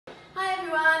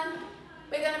everyone!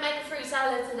 We're going to make a fruit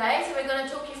salad today, so we're going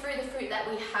to talk you through the fruit that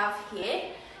we have here.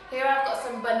 Here I've got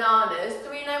some bananas.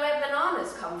 Do we know where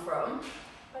bananas come from?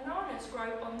 Bananas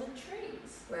grow on the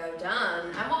trees. Well done.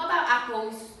 And what about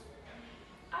apples?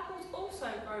 Apples also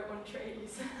grow on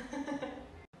trees.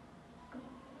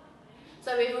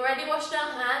 So we've already washed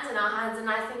our hands and our hands are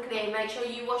nice and clean. Make sure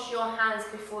you wash your hands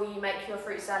before you make your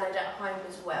fruit salad at home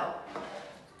as well.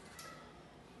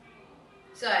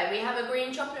 So we have a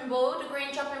green chopping board. A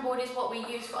green chopping board is what we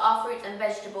use for our fruits and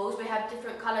vegetables. We have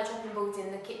different colour chopping boards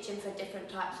in the kitchen for different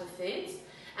types of foods.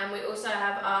 And we also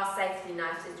have our safety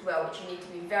knives as well, which you need to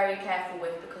be very careful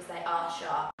with because they are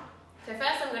sharp. So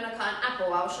first I'm going to cut an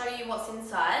apple. I'll show you what's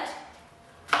inside.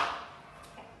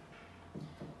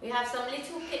 We have some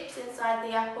little pips inside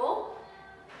the apple.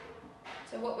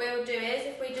 So what we'll do is,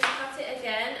 if we just cut it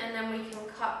again and then we can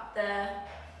cut the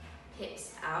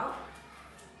pips out.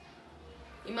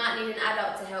 You might need an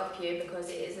adult to help you because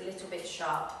it is a little bit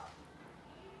sharp.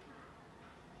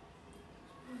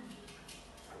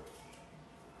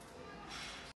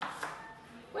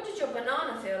 What did your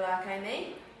banana feel like,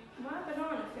 Amy? My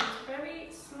banana feels very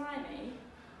slimy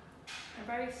and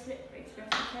very slippery, so you have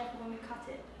to be careful when we cut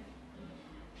it.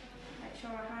 Make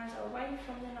sure our hands are away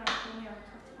from the knife when we are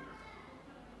cutting it.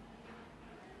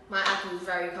 My apple's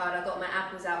very hard. I got my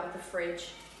apples out of the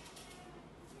fridge.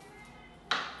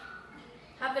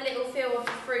 Have a little feel of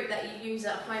the fruit that you use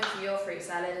at home for your fruit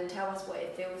salad and tell us what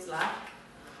it feels like.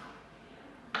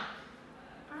 I'm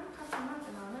cutting my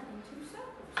banana into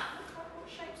circles. What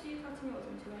shapes are you cutting yours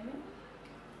into, Amy?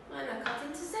 Mine are cut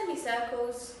into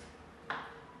semicircles.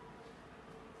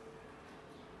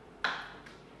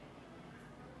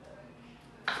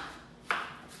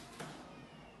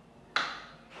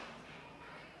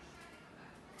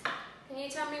 Can you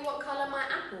tell me what colour my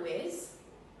apple is?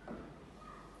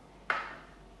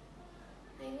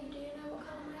 Amy, do you know what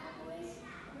colour my apple is?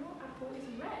 Your apple is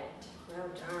red. Well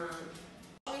done.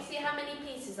 Can we see how many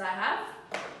pieces I have?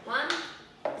 1,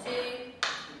 2,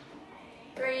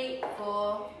 3,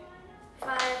 4,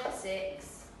 5,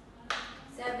 6,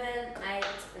 7, 8,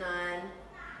 9,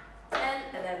 10,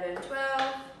 11,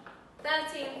 12,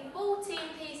 13, 14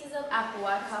 pieces of apple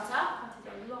I cut up.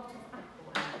 That is a lot of apple.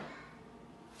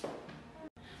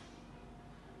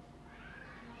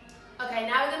 Okay,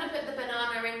 now we're going to put the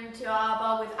banana into our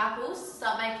bowl with apples to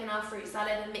start making our fruit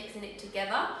salad and mixing it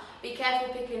together. Be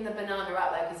careful picking the banana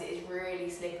up though because it is really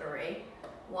slippery.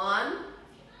 1,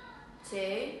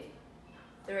 2,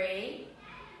 3,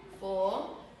 4,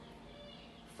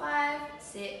 5,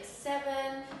 6,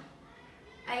 7,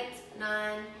 8,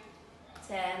 9,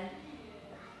 10,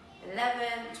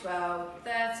 11, 12,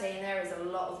 13. There is a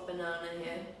lot of banana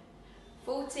here.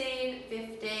 14,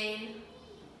 15,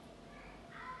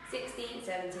 16,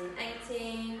 17,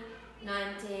 18,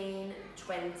 19,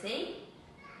 20,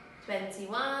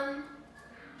 21,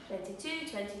 22,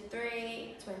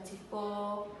 23,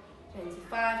 24,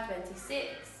 25,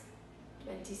 26,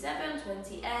 27,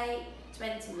 28,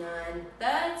 29,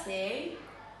 30,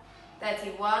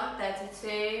 31,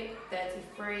 32,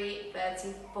 33,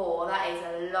 34. That is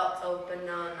a lot of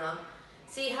banana.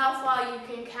 See how far you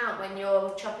can count when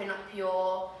you're chopping up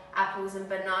your apples and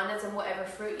bananas and whatever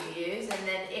fruit you use, and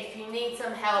then if you need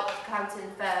some help counting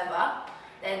further,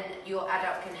 then your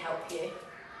adult can help you.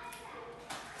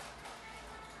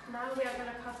 Now we are going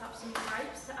to cut up some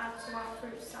grapes to add to our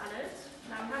fruit salad.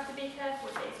 Now we have to be careful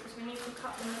with these because we need to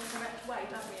cut them the correct way,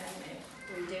 don't we, Amy?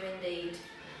 We do indeed.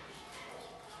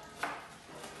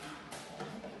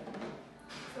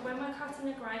 So when we're cutting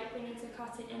a grape, we need to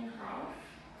cut it in half,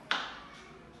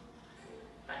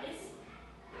 like this.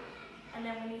 And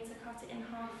then we need to cut it in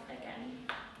half again.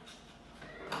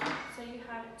 So you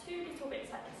have 2 little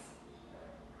bits like this.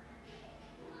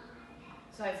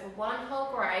 So for one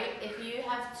whole grape, if you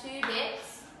have 2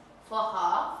 bits for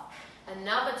half,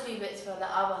 another 2 bits for the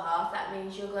other half, that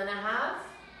means you're going to have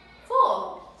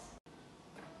 4.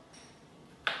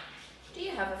 Do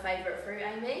you have a favourite fruit,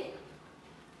 Amy?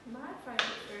 My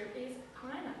favourite fruit is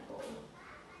pineapple.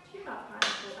 Do you like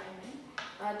pineapple, Amy?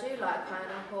 I do like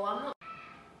pineapple. I'm not.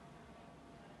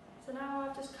 So now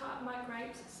I've just cut up my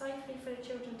grapes safely for the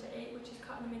children to eat, which is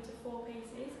cutting them into 4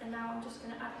 pieces, and now I'm just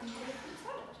going to add them to the fruit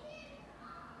salad.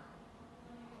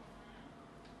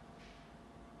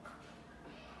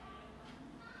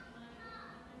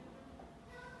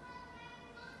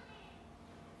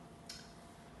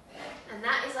 And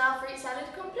that is our fruit salad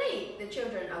complete. The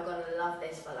children are going to love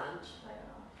this for lunch.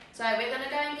 So we're going to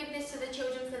go and give this to the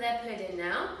children for their pudding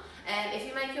now. If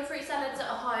you make your fruit salads at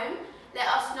home, let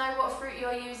us know what fruit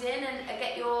you're using and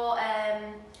get your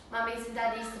mummies and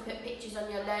daddies to put pictures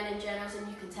on your learning journals and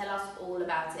you can tell us all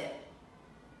about it.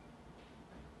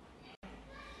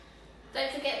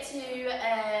 Don't forget to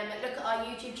look at our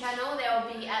YouTube channel. There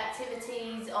will be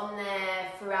activities on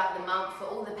there throughout the month for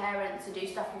all the parents to do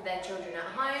stuff with their children at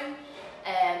home,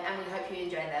 and we hope you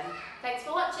enjoy them. Thanks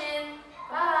for watching.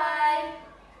 Bye.